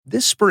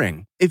This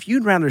spring, if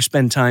you'd rather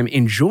spend time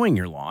enjoying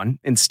your lawn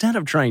instead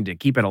of trying to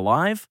keep it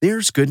alive,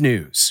 there's good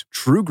news.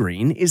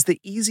 TruGreen is the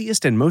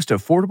easiest and most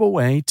affordable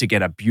way to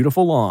get a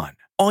beautiful lawn.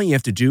 All you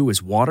have to do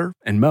is water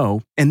and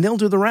mow, and they'll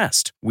do the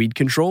rest. Weed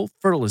control,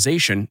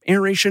 fertilization,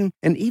 aeration,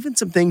 and even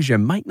some things you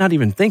might not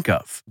even think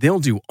of. They'll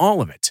do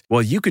all of it,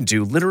 while you can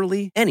do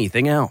literally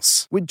anything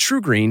else. With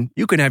TruGreen,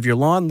 you can have your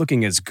lawn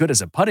looking as good as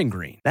a putting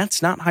green.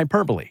 That's not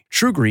hyperbole.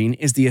 TruGreen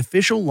is the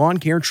official lawn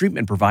care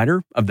treatment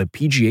provider of the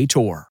PGA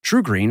Tour.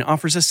 TruGreen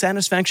offers a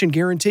satisfaction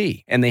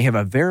guarantee, and they have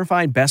a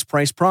verified best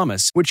price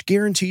promise, which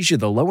guarantees you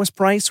the lowest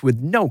price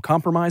with no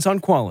compromise on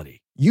quality.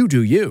 You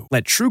do you.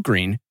 Let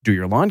TruGreen do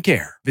your lawn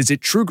care. Visit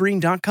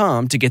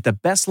TruGreen.com to get the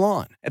best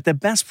lawn at the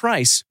best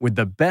price with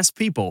the best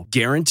people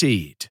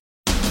guaranteed.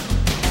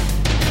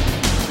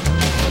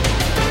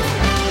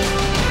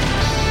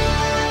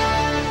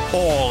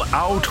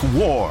 All-out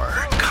war.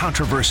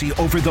 Controversy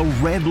over the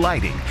red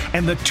lighting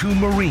and the two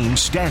Marines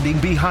standing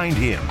behind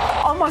him.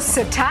 Almost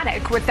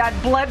satanic with that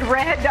blood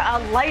red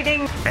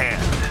lighting. And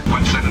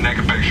send a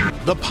naked picture.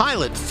 The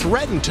pilot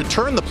threatened to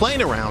turn the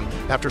plane around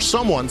after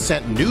someone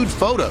sent nude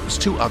photos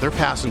to other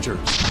passengers.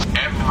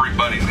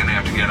 Everybody's going to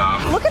have to get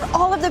off. Look at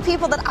all of the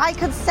people that I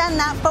could send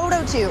that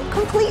photo to.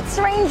 Complete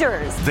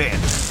strangers. Then,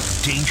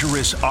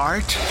 dangerous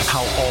art?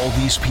 How all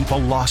these people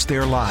lost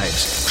their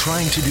lives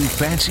trying to do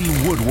fancy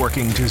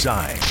woodworking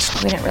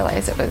designs. We didn't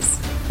realize it was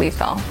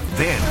lethal.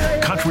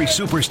 Then, country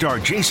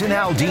superstar Jason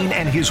Aldean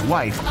and his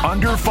wife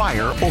under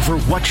fire over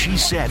what she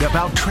said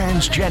about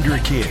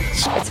transgender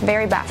kids. It's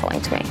very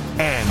baffling to me.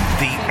 And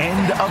the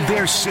end of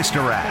their sister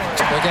act.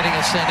 They're getting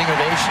a standing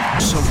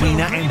ovation.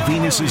 Serena and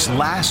Venus's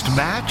last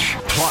match,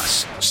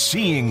 plus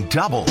seeing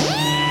double.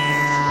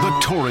 The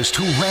tourist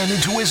who ran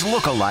into his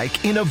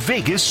lookalike in a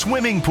Vegas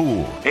swimming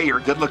pool. Hey, you're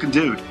a good-looking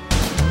dude.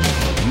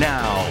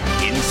 Now,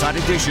 Inside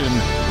Edition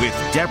with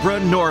Deborah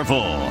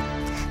Norville.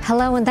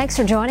 Hello, and thanks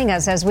for joining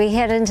us as we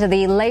head into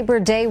the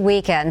Labor Day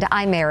weekend.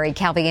 I'm Mary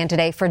Calvian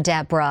today for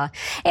Deborah.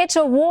 It's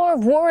a war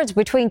of words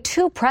between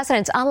two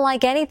presidents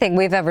unlike anything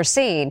we've ever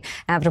seen.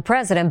 After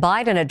President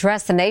Biden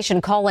addressed the nation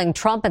calling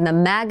Trump and the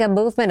MAGA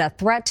movement a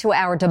threat to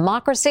our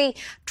democracy,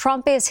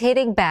 Trump is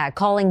hitting back,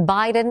 calling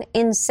Biden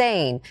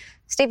insane.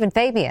 Stephen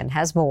Fabian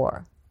has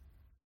more.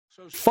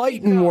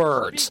 Fighting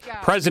words.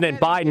 President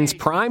Biden's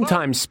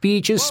primetime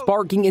speech is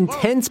sparking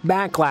intense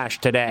backlash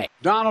today.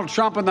 Donald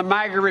Trump and the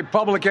MAGA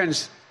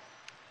Republicans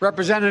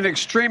represent an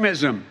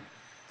extremism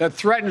that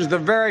threatens the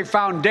very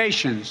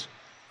foundations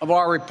of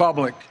our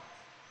republic.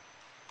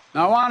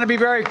 Now, I want to be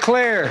very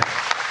clear.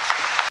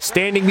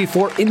 Standing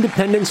before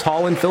Independence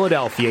Hall in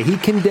Philadelphia, he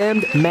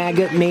condemned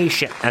MAGA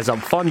Nation as a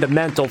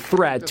fundamental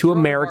threat to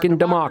American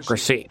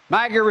democracy.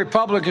 MAGA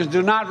Republicans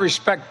do not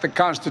respect the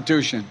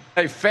Constitution.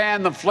 They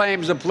fan the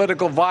flames of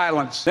political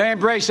violence. They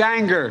embrace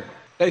anger.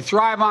 They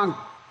thrive on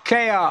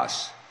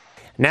chaos.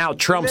 Now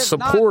Trump's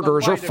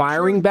supporters are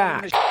firing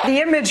back.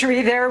 The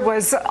imagery there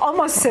was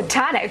almost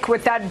satanic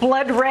with that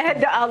blood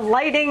red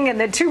lighting and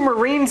the two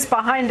Marines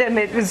behind him.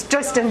 It was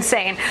just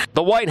insane.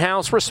 The White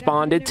House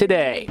responded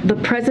today. The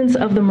presence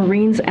of the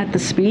Marines at the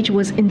speech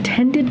was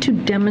intended to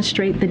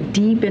demonstrate the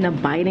deep and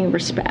abiding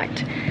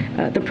respect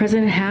the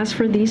president has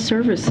for these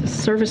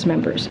service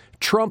members.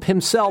 Trump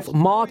himself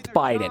mocked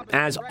Biden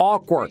as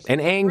awkward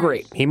and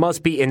angry. He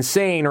must be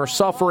insane or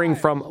suffering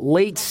from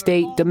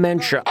late-stage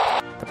dementia.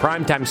 The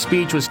primetime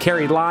speech was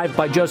carried live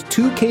by just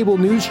two cable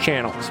news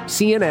channels,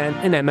 CNN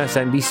and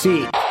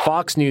MSNBC.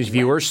 Fox News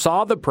viewers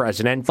saw the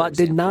president but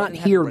did not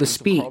hear the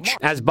speech.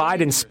 As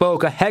Biden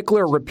spoke, a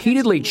heckler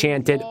repeatedly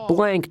chanted,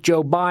 "Blank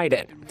Joe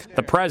Biden."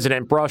 The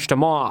president brushed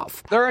him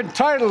off. They're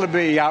entitled to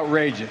be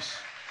outrageous.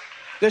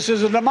 This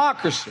is a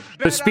democracy.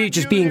 The speech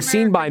is being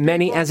seen by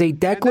many as a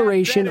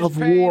declaration of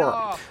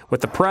war, with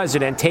the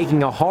president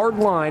taking a hard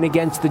line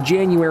against the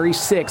January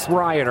 6th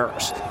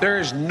rioters. There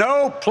is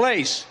no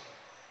place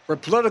for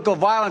political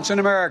violence in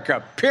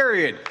America,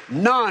 period.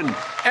 None,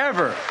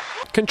 ever.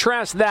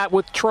 Contrast that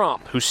with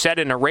Trump, who said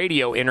in a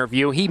radio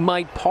interview he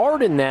might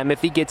pardon them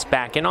if he gets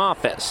back in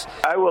office.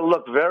 I will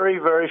look very,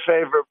 very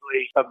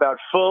favorably about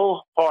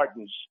full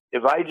pardons.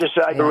 If I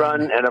decide to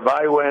run and if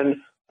I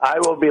win, I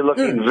will be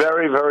looking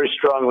very, very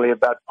strongly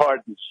about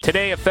pardons.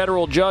 Today, a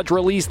federal judge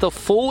released the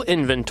full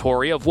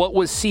inventory of what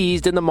was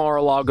seized in the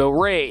Mar-a-Lago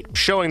raid,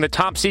 showing the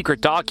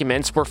top-secret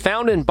documents were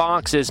found in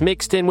boxes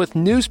mixed in with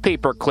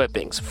newspaper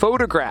clippings,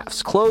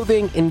 photographs,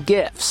 clothing, and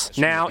gifts.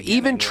 Now,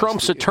 even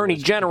Trump's Attorney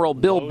General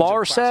Bill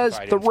Barr says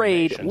the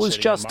raid was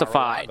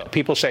justified.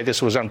 People say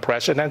this was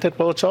unprecedented.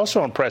 Well, it's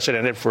also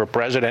unprecedented for a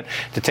president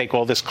to take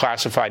all this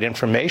classified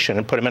information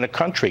and put him in a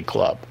country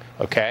club,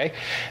 okay?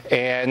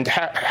 And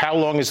how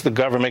long is the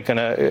government going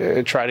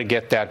to try to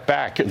get that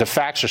back? The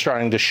facts are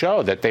starting to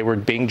show that they were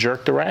being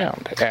jerked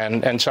around.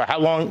 And so how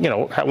long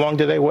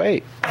do they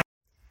wait?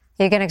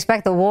 You can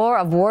expect the war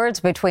of words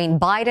between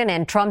Biden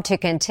and Trump to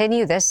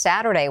continue this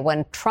Saturday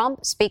when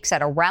Trump speaks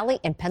at a rally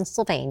in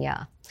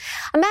Pennsylvania.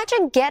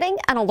 Imagine getting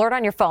an alert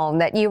on your phone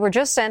that you were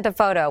just sent a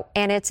photo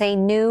and it's a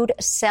nude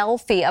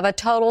selfie of a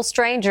total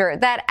stranger.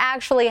 That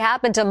actually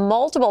happened to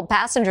multiple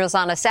passengers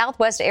on a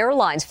Southwest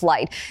Airlines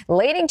flight,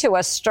 leading to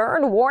a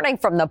stern warning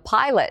from the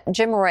pilot.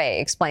 Jim Ray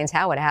explains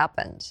how it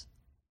happened.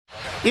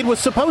 It was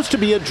supposed to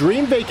be a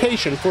dream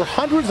vacation for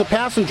hundreds of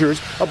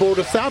passengers aboard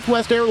a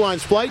Southwest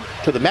Airlines flight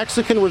to the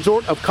Mexican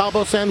resort of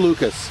Cabo San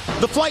Lucas.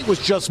 The flight was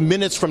just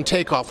minutes from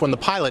takeoff when the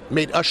pilot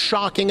made a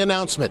shocking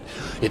announcement.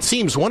 It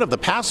seems one of the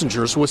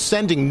passengers was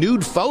sending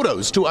nude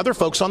photos to other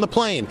folks on the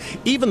plane.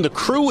 Even the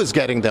crew was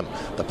getting them.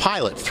 The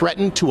pilot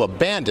threatened to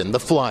abandon the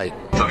flight.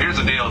 So here's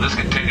the deal. This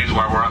continues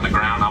while we're on the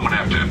ground. I'm going to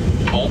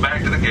have to pull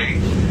back to the gate.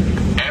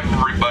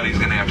 Everybody's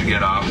going to have to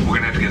get off. We're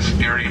going to have to get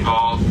security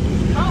involved.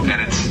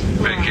 And it's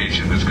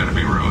vacation that's going to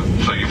be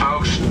ruined. So you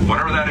folks,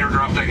 whatever that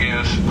airdrop thing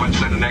is, quit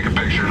sending naked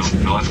pictures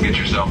and let's get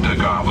yourself to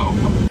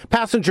Cabo.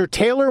 Passenger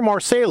Taylor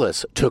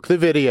Marsalis took the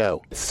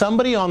video.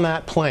 Somebody on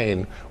that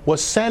plane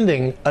was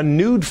sending a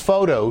nude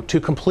photo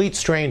to complete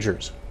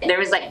strangers. There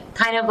was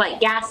kind of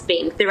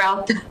gasping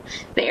throughout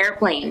the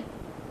airplane.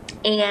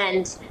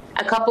 And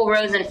a couple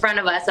rows in front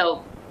of us,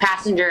 a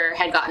passenger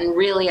had gotten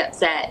really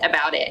upset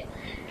about it.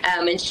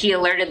 And she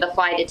alerted the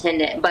flight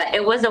attendant. But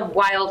it was a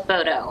wild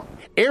photo.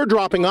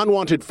 Airdropping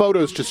unwanted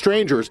photos to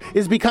strangers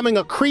is becoming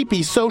a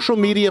creepy social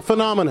media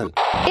phenomenon.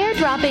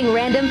 Airdropping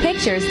random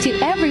pictures to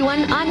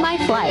everyone on my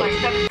flight.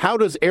 How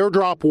does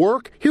airdrop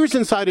work? Here's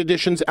Inside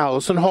Edition's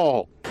Allison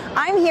Hall.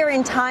 I'm here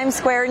in Times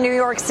Square, New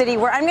York City,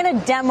 where I'm going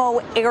to demo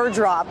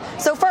airdrop.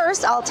 So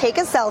first, I'll take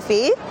a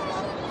selfie.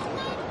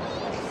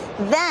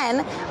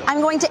 Then I'm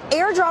going to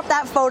airdrop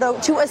that photo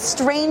to a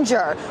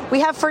stranger.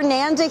 We have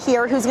Fernanda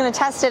here who's going to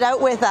test it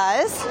out with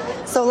us.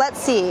 So let's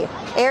see.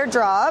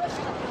 Airdrop.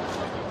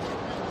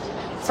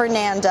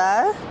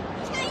 Fernanda.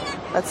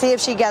 Let's see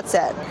if she gets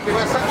it.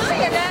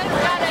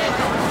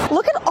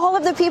 Look at all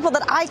of the people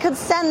that I could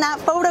send that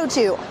photo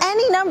to.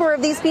 Any number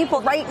of these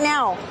people right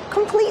now.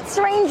 Complete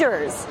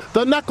strangers.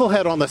 The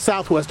knucklehead on the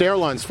Southwest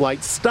Airlines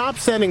flight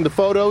stopped sending the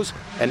photos,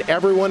 and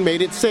everyone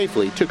made it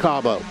safely to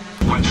Cabo.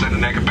 Quit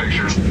sending naked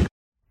pictures.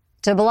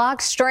 To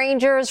block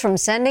strangers from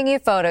sending you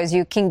photos,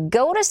 you can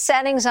go to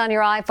settings on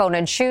your iPhone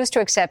and choose to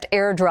accept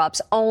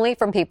airdrops only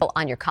from people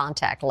on your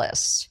contact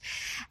list.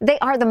 They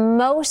are the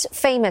most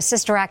famous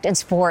sister act in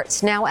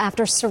sports. Now,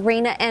 after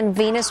Serena and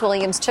Venus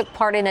Williams took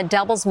part in a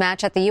doubles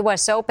match at the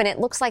U.S. Open, it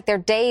looks like their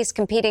days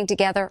competing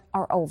together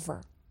are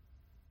over.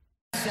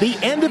 The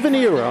end of an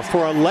era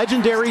for a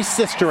legendary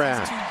sister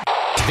act.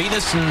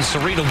 Venus and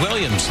Serena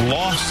Williams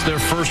lost their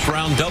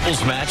first-round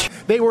doubles match.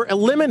 They were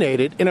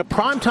eliminated in a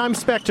primetime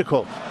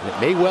spectacle, and it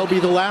may well be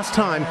the last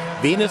time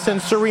Venus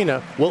and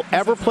Serena will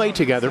ever play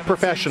together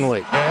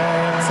professionally.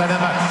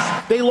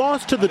 They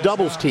lost to the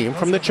doubles team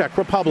from the Czech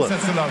Republic.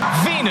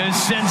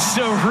 Venus and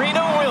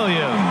Serena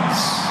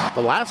Williams.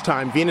 The last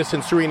time Venus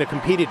and Serena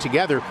competed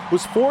together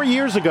was 4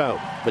 years ago.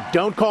 But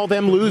don't call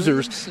them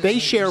losers. They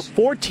share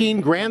 14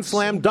 Grand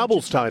Slam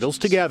doubles titles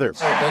together.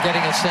 They're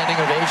getting a standing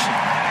ovation.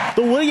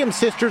 The Williams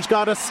sisters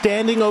got a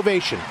standing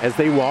ovation as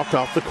they walked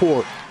off the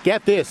court.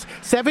 Get this,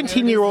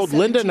 17-year-old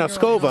Linda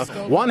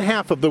Noskova, one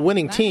half of the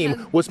winning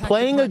team, was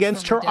playing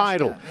against her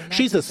idol.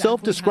 She's a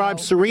self-described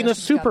Serena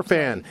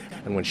superfan,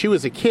 and when she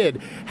was a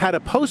kid, had a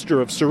poster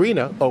of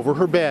Serena over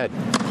her bed.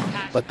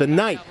 But the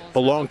night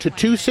belonged to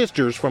two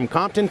sisters from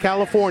Compton,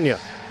 California,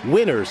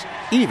 winners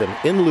even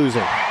in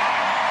losing.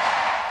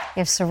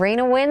 If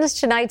Serena wins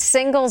tonight's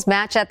singles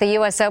match at the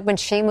U.S. Open,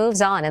 she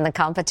moves on in the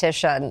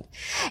competition.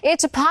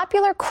 It's a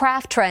popular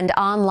craft trend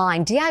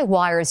online.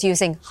 DIYers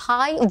using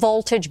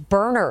high-voltage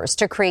burners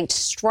to create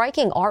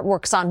striking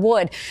artworks on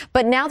wood.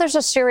 But now there's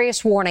a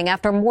serious warning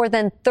after more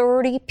than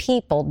 30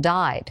 people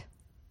died.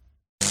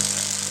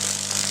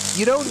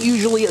 You don't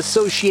usually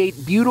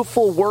associate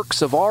beautiful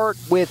works of art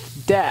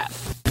with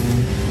death.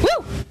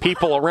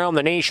 People around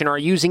the nation are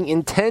using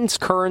intense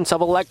currents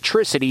of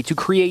electricity to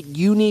create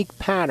unique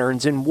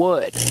patterns in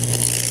wood.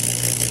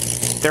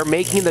 They're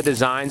making the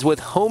designs with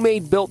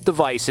homemade built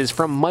devices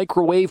from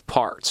microwave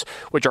parts,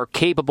 which are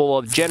capable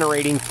of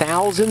generating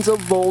thousands of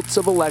volts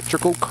of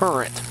electrical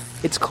current.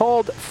 It's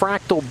called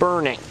fractal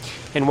burning.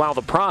 And while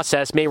the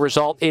process may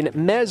result in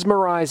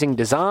mesmerizing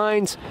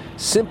designs,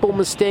 simple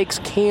mistakes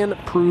can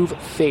prove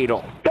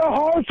fatal. The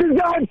house is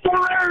on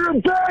fire,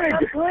 big!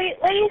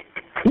 Completely?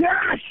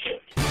 Yes!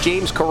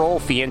 James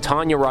Carolfi and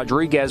Tanya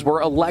Rodriguez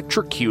were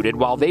electrocuted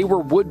while they were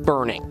wood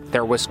burning.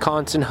 Their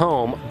Wisconsin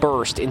home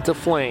burst into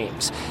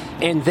flames.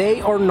 And they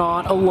are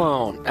not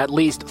alone. At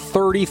least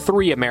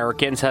 33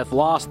 Americans have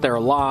lost their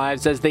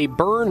lives as they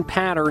burn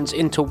patterns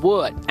into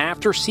wood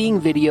after seeing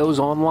videos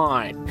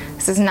online.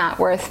 This is not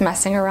worth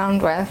messing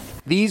around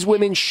with. These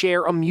women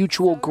share a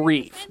mutual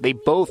grief. They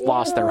both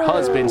lost their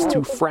husbands to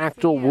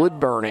fractal wood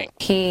burning.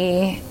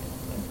 He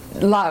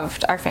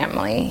loved our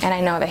family, and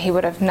I know that he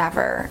would have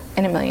never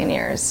in a million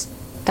years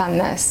done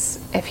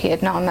this if he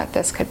had known that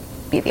this could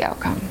be the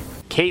outcome.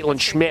 Caitlin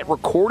Schmidt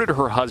recorded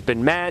her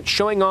husband Matt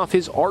showing off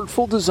his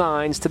artful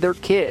designs to their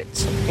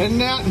kids. Isn't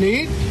that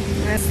neat?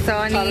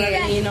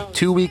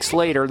 2 weeks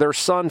later, their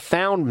son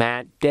found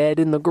Matt dead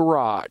in the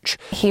garage.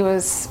 He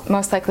was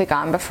most likely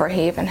gone before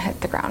he even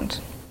hit the ground.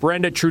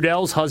 Brenda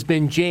Trudell's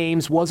husband,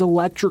 James, was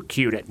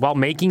electrocuted while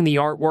making the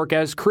artwork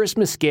as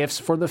Christmas gifts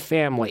for the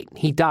family.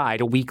 He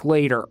died a week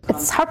later.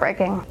 It's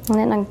heartbreaking. And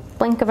in a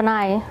blink of an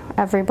eye,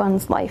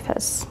 everyone's life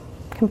has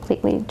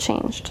completely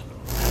changed.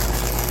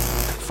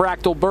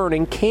 Fractal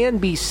burning can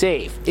be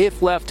safe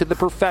if left to the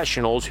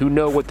professionals who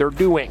know what they're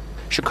doing.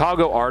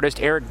 Chicago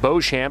artist Eric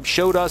Beauchamp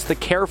showed us the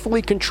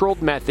carefully controlled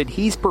method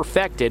he's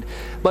perfected,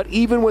 but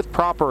even with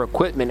proper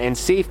equipment and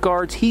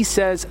safeguards, he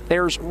says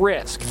there's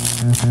risk.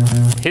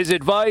 His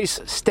advice,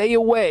 stay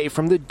away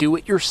from the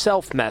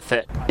do-it-yourself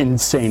method.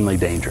 Insanely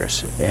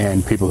dangerous,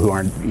 and people who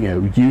aren't,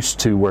 used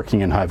to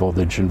working in high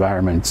voltage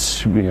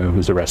environments,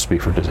 is a recipe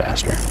for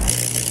disaster.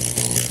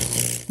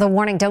 The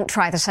warning, don't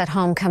try this at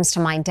home, comes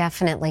to mind.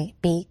 Definitely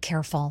be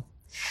careful.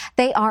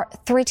 They are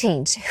 3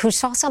 teens who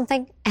saw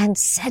something and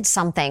said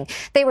something.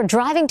 They were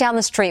driving down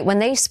the street when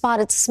they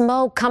spotted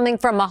smoke coming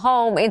from a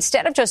home.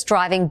 Instead of just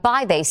driving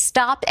by, they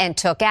stopped and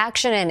took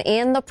action, and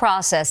in the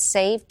process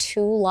saved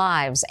 2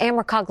 lives.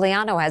 Amber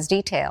Cogliano has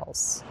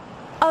details.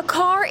 A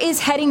car is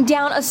heading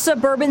down a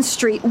suburban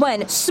street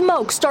when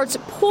smoke starts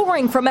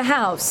pouring from a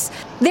house.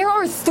 There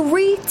are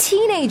 3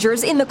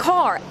 teenagers in the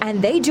car,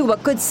 and they do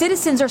what good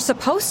citizens are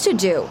supposed to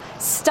do: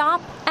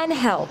 stop and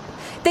help.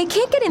 They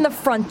can't get in the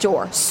front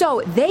door,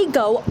 so they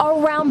go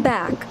around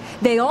back.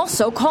 They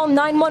also call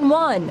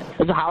 911.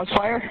 There's a house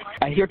fire.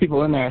 I hear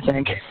people in there, I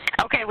think.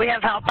 Okay, we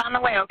have help on the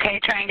way, okay?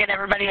 Try and get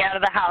everybody out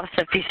of the house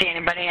if you see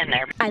anybody in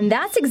there. And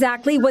that's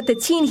exactly what the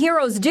teen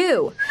heroes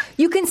do.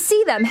 You can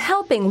see them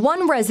helping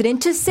one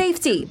resident to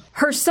safety.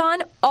 Her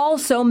son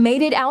also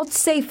made it out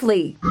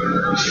safely.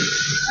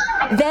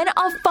 Then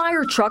a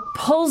fire truck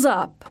pulls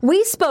up.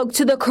 We spoke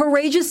to the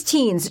courageous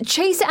teens,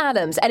 Chase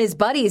Adams and his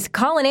buddies,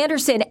 Colin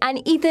Anderson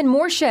and Ethan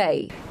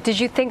Morshay. Did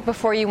you think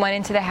before you went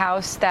into the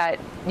house that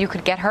you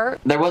could get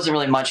hurt? There wasn't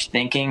really much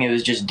thinking, it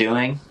was just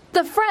doing.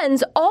 The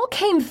friends all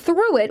came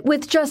through it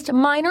with just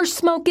minor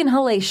smoke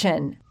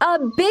inhalation. A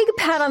big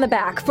pat on the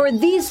back for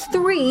these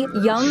 3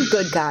 young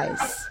good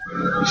guys.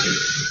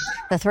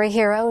 The 3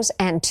 heroes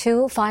and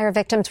 2 fire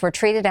victims were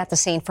treated at the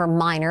scene for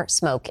minor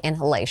smoke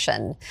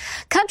inhalation.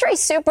 Country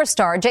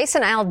superstar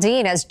Jason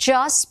Aldean has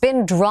just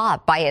been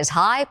dropped by his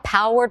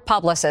high-powered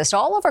publicist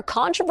all over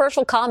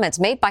controversial comments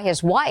made by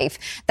his wife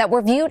that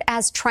were viewed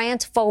as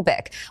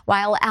transphobic.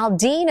 While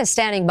Aldean is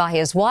standing by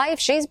his wife,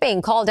 she's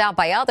being called out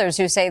by others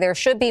who say there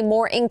should be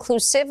more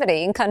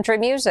inclusivity in country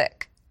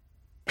music.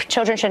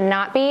 Children should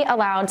not be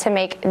allowed to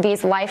make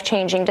these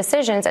life-changing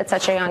decisions at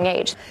such a young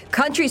age.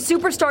 Country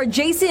superstar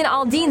Jason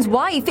Aldean's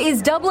wife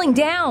is doubling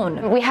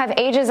down. We have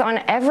ages on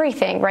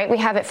everything, right? We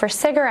have it for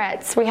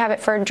cigarettes, we have it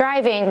for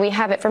driving, we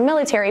have it for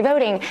military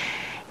voting.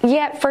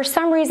 Yet, for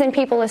some reason,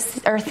 people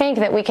think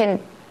that we can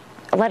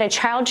let a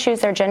child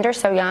choose their gender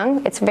so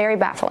young. It's very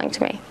baffling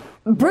to me.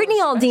 Brittany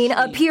Aldean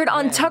appeared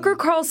on Tucker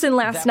Carlson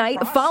last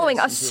night following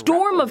a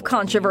storm of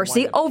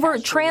controversy over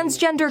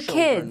transgender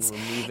kids.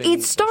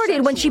 It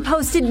started when she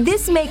posted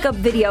this makeup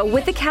video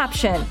with the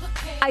caption,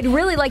 "I'd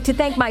really like to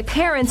thank my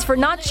parents for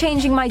not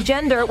changing my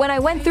gender when I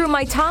went through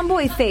my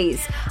tomboy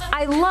phase.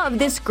 I love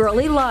this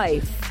girly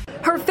life."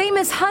 Her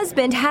famous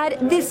husband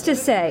had this to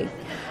say,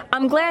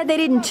 "I'm glad they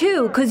didn't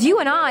too, 'cause you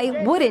and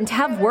I wouldn't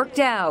have worked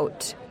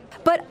out."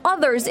 But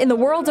others in the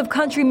world of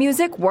country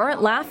music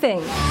weren't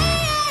laughing.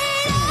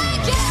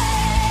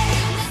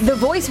 The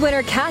Voice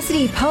winner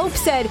Cassidy Pope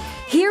said,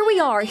 "Here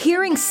we are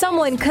hearing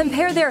someone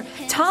compare their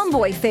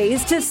tomboy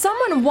phase to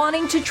someone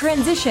wanting to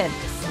transition.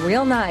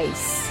 Real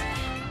nice."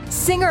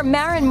 Singer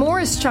Maren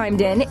Morris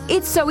chimed in,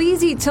 "It's so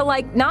easy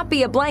to not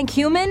be a blank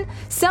human.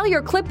 Sell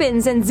your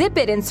clip-ins and zip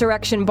it,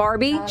 Insurrection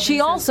Barbie."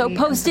 She also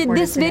posted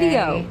this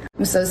video.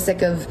 I'm so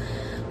sick of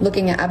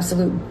looking at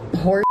absolute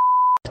horror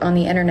on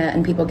the internet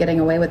and people getting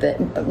away with it,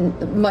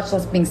 much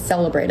less being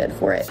celebrated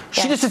for it.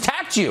 She just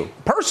attacked you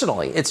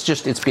personally.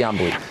 It's beyond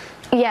belief.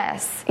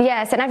 Yes,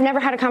 and I've never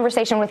had a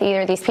conversation with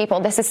either of these people.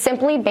 This is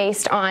simply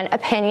based on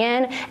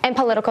opinion and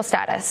political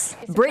status.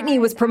 Brittany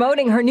was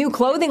promoting her new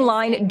clothing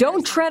line,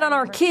 Don't Tread on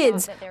Our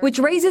Kids, which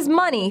raises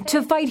money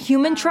to fight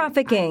human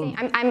trafficking.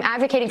 I'm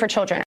advocating for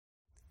children.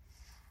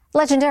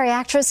 Legendary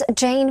actress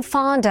Jane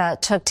Fonda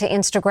took to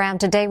Instagram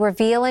today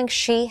revealing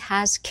she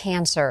has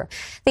cancer.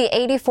 The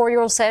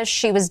 84-year-old says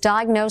she was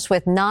diagnosed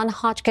with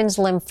non-Hodgkin's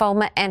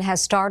lymphoma and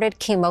has started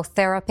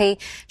chemotherapy.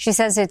 She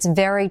says it's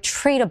very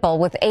treatable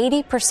with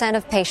 80%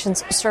 of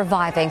patients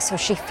surviving, so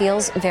she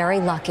feels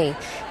very lucky,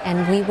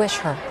 and we wish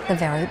her the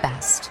very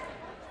best.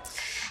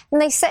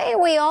 And they say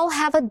we all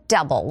have a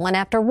double, and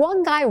after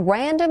one guy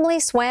randomly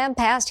swam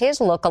past his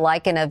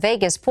lookalike in a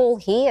Vegas pool,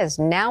 he is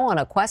now on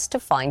a quest to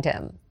find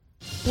him.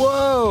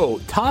 Whoa,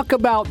 talk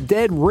about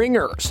dead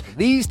ringers.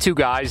 These 2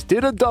 guys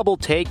did a double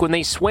take when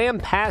they swam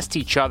past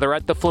each other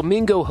at the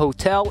Flamingo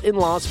Hotel in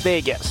Las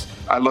Vegas.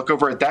 I look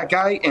over at that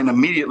guy and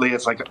immediately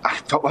it's like I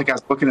felt like I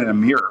was looking in a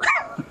mirror.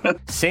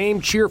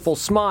 Same cheerful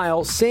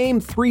smile, same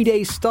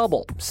 3-day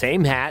stubble,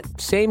 same hat,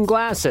 same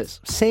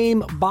glasses,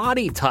 same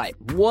body type.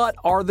 What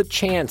are the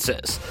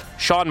chances?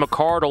 Sean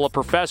McCardle, a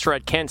professor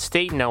at Kent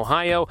State in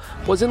Ohio,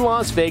 was in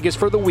Las Vegas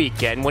for the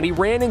weekend when he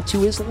ran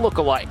into his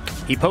lookalike.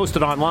 He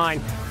posted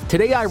online,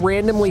 "Today I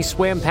randomly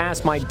swam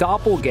past my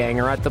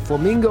doppelganger at the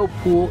Flamingo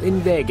Pool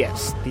in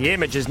Vegas." The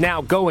image is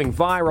now going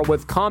viral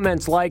with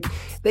comments like,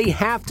 "They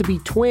have to be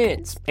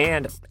twins,"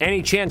 and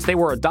 "Any chance they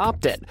were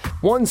adopted?"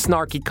 One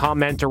snarky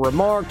commenter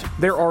remarked,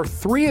 "There are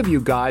 3 of you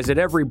guys at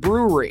every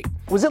brewery."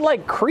 Was it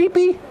like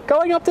creepy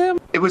going up to him?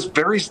 It was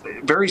very,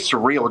 very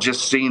surreal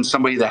just seeing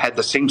somebody that had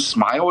the same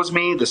smile as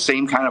me, the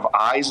same kind of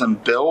eyes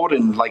and build,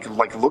 and like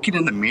looking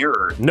in the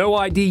mirror. No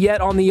ID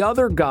yet on the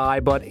other guy,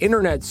 but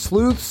internet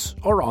sleuths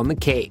are on the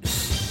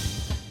case.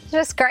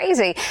 Just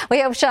crazy.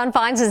 We hope Sean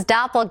finds his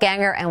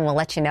doppelganger, and we'll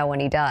let you know when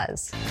he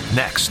does.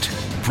 Next,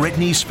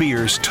 Britney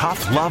Spears'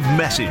 tough love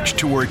message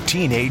to her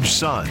teenage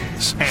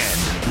sons,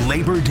 and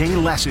Labor Day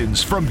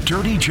lessons from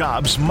Dirty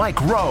Jobs' Mike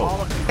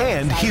Rowe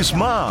and his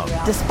mom.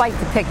 Despite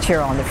the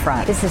picture on the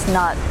front, this is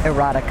not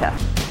erotica.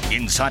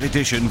 Inside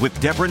Edition with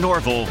Deborah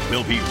Norville.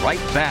 We'll be right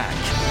back.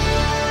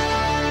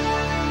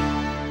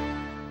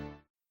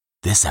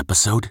 This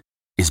episode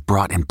is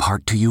brought in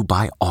part to you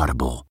by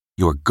Audible,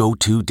 your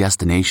go-to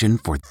destination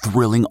for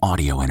thrilling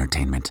audio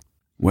entertainment.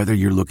 Whether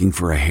you're looking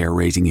for a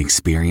hair-raising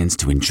experience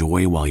to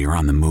enjoy while you're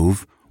on the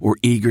move or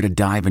eager to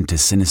dive into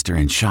sinister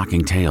and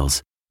shocking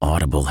tales,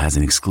 Audible has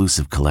an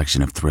exclusive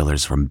collection of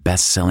thrillers from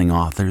best-selling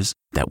authors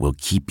that will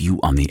keep you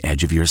on the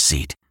edge of your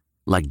seat.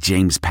 Like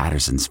James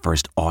Patterson's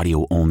first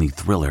audio-only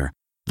thriller,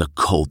 The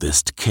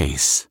Coldest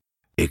Case.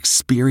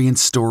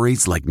 Experience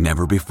stories like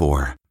never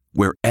before,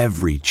 where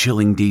every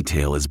chilling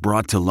detail is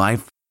brought to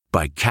life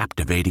by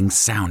captivating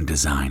sound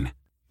design.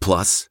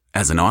 Plus,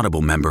 as an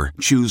Audible member,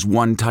 choose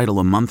one title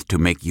a month to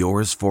make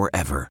yours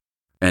forever.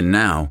 And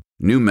now,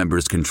 new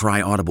members can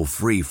try Audible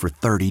free for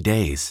 30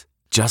 days.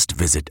 Just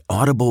visit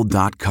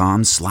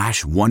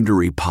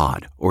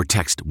audible.com/WonderyPod or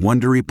text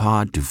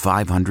WonderyPod to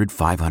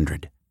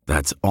 500-500.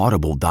 That's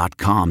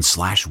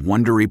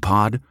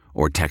audible.com/WonderyPod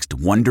or text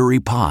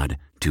WonderyPod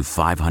to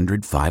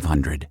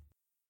 500-500.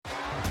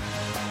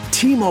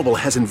 T-Mobile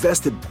has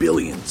invested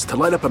billions to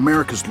light up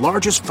America's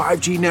largest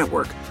 5G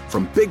network,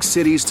 from big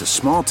cities to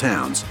small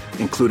towns,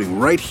 including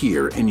right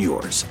here in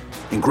yours.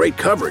 And great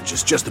coverage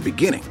is just the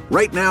beginning.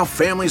 Right now,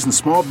 families and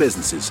small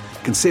businesses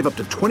can save up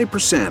to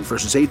 20%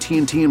 versus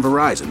AT&T and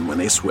Verizon when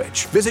they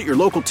switch. Visit your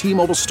local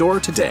T-Mobile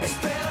store today.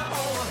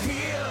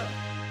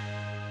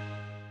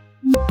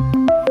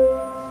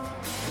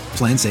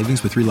 Plan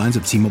savings with 3 lines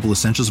of T-Mobile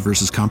Essentials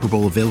versus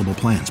comparable available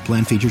plans.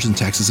 Plan features and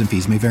taxes and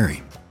fees may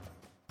vary.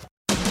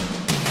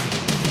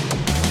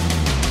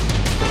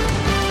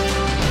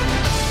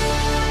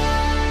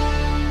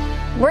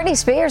 Britney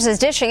Spears is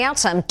dishing out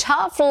some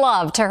tough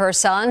love to her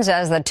sons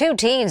as the 2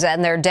 teens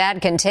and their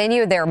dad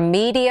continue their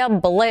media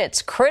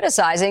blitz,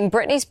 criticizing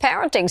Britney's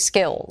parenting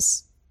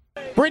skills.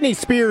 Britney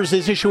Spears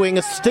is issuing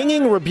a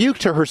stinging rebuke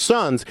to her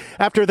sons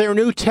after their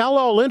new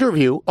tell-all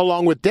interview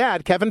along with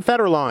dad Kevin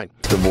Federline.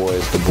 The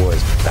boys.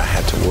 I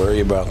had to worry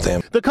about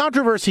them. The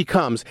controversy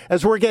comes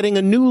as we're getting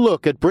a new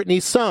look at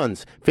Britney's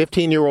sons,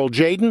 15-year-old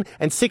Jaden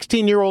and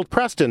 16-year-old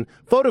Preston,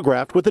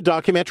 photographed with the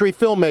documentary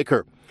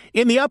filmmaker.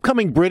 In the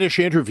upcoming British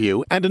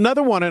interview and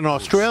another one in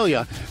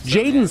Australia,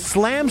 Jaden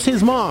slams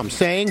his mom,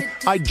 saying,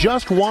 "I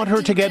just want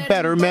her to get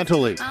better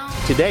mentally."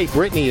 Today,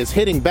 Britney is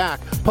hitting back,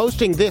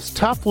 posting this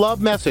tough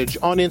love message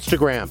on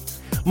Instagram.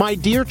 "My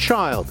dear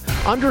child,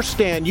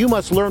 understand you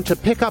must learn to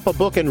pick up a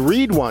book and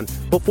read one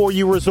before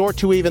you resort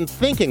to even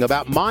thinking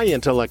about my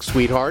intellect,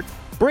 sweetheart."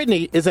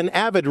 Britney is an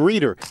avid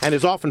reader and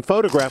is often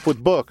photographed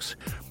with books.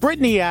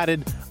 Britney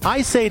added,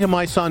 "I say to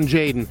my son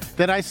Jaden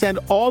that I send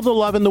all the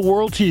love in the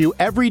world to you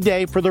every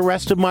day for the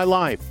rest of my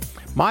life.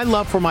 My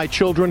love for my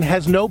children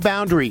has no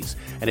boundaries,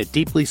 and it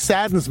deeply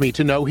saddens me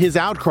to know his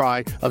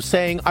outcry of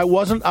saying I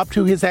wasn't up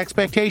to his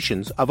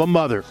expectations of a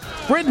mother."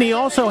 Britney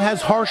also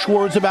has harsh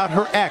words about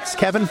her ex,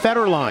 Kevin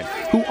Federline,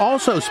 who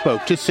also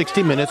spoke to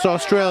 60 Minutes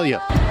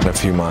Australia. A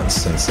few months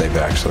since they've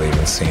actually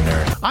even seen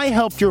her. "I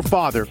helped your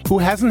father, who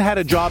hasn't had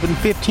a job in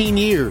 15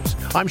 years.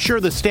 I'm sure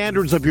the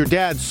standards of your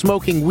dad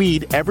smoking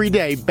weed every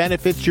day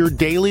benefits your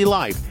daily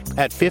life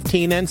at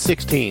 15 and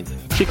 16.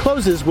 She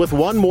closes with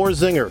one more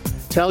zinger.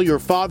 "Tell your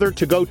father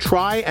to go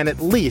try and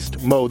at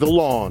least mow the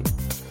lawn."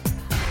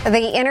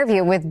 The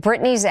interview with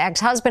Britney's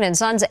ex-husband and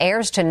sons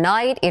airs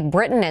tonight in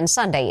Britain and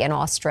Sunday in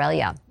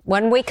Australia.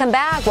 When we come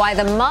back, why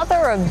the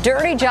mother of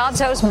Dirty Jobs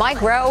host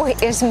Mike Rowe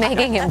is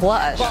making him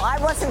blush. Well, I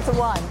wasn't the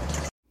one.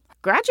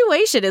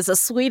 Graduation is a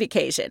sweet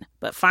occasion,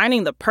 but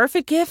finding the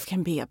perfect gift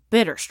can be a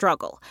bitter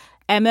struggle.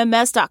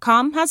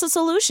 MMS.com has a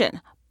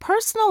solution.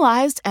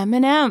 Personalized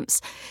M&Ms.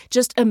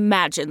 Just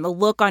imagine the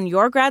look on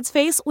your grad's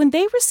face when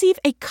they receive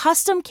a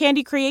custom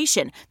candy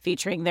creation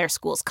featuring their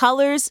school's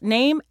colors,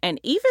 name, and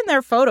even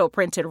their photo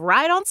printed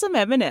right on some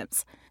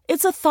M&Ms.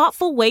 It's a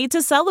thoughtful way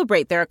to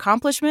celebrate their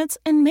accomplishments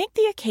and make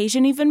the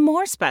occasion even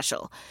more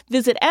special.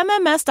 Visit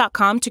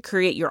MMS.com to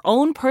create your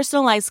own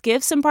personalized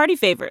gifts and party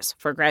favors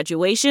for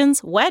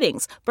graduations,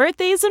 weddings,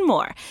 birthdays, and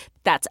more.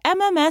 That's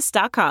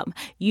MMS.com.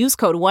 Use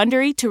code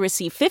WONDERY to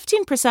receive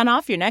 15%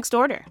 off your next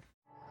order.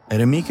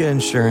 At Amica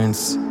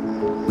Insurance,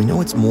 we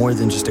know it's more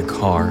than just a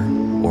car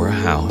or a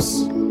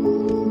house.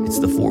 It's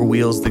the four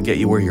wheels that get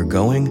you where you're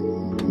going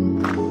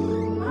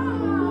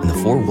and the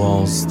four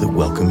walls that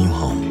welcome you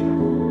home.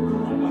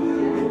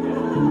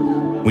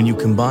 When you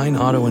combine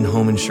auto and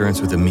home insurance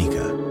with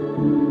Amica,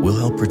 we'll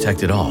help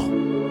protect it all.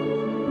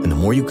 And the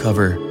more you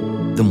cover,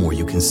 the more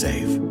you can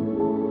save.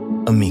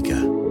 Amica.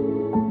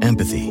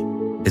 Empathy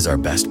is our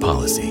best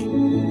policy.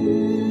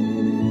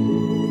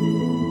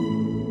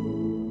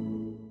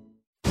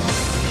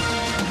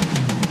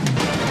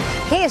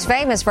 He is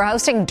famous for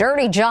hosting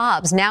Dirty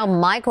Jobs. Now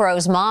Mike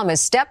Rowe's mom is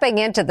stepping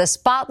into the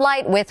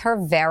spotlight with her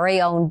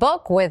very own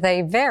book with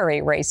a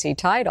very racy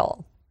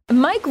title.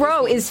 Mike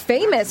Rowe is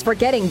famous for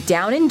getting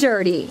down and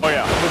dirty. Oh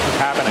yeah, this is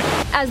happening.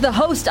 As the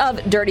host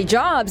of Dirty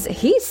Jobs,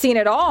 he's seen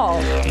it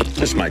all.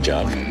 This is my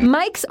job.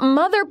 Mike's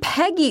mother,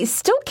 Peggy,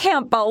 still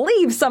can't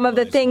believe some of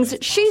the things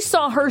she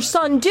saw her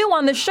son do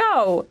on the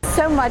show.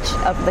 So much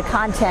of the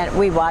content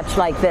we watch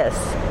like this.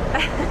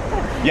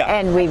 Yeah.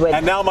 And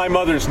now my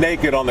mother's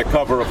naked on the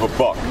cover of a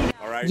book.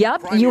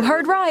 Yep, you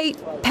heard right.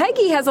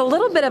 Peggy has a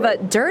little bit of a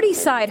dirty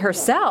side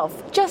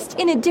herself, just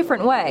in a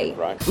different way.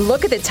 Right.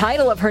 Look at the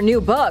title of her new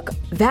book,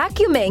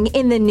 Vacuuming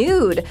in the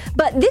Nude.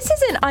 But this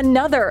isn't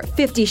another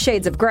 50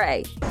 Shades of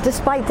Grey.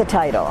 Despite the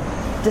title,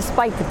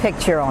 despite the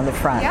picture on the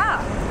front,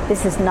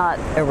 this is not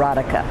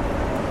erotica.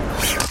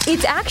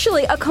 It's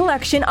actually a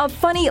collection of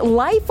funny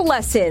life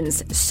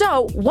lessons.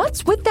 So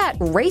what's with that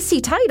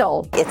racy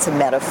title? It's a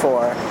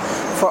metaphor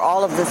for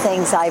all of the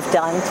things I've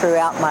done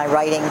throughout my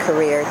writing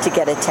career to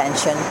get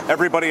attention.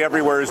 Everybody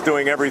everywhere is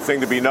doing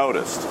everything to be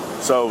noticed.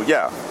 So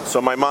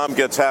my mom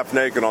gets half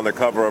naked on the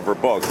cover of her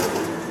book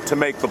to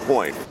make the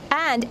point.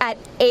 And at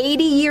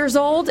 80 years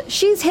old,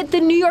 she's hit the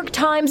New York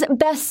Times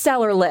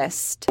bestseller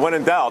list. When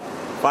in doubt,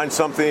 find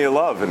something you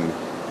love and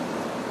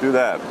do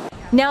that.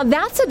 Now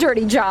that's a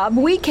dirty job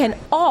we can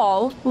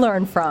all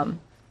learn from.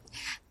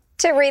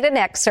 To read an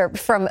excerpt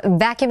from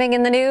Vacuuming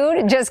in the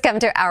Nude, just come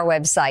to our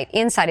website,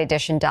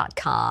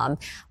 InsideEdition.com.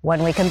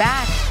 When we come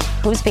back,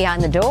 who's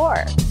behind the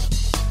door?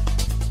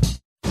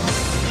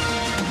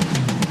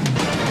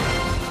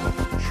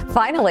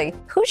 Finally,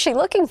 who's she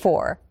looking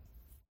for?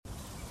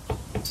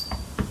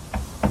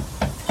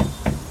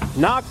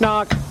 Knock,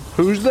 knock.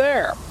 Who's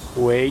there?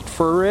 Wait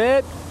for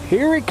it.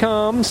 Here he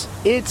comes.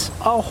 It's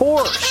a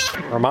horse.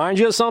 Remind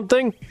you of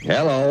something?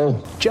 Hello.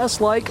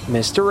 Just like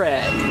Mr.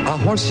 Ed. A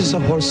horse is a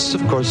horse,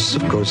 of course,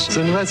 of course.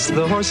 Unless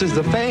the horse is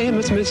the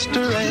famous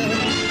Mr.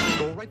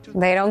 Ed.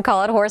 They don't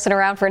call it horsing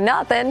around for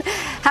nothing.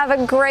 Have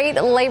a great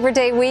Labor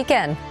Day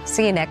weekend.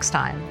 See you next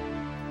time.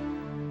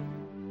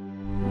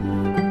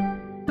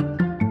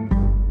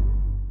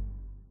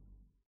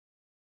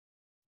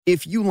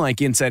 If you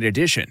like Inside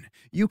Edition,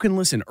 you can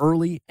listen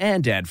early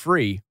and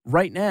ad-free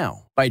right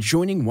now by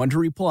joining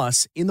Wondery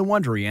Plus in the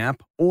Wondery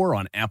app or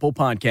on Apple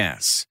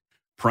Podcasts.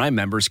 Prime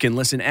members can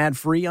listen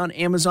ad-free on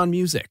Amazon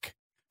Music.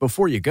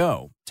 Before you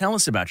go, tell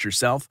us about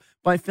yourself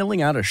by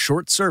filling out a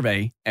short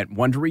survey at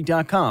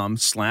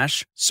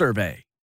Wondery.com/survey.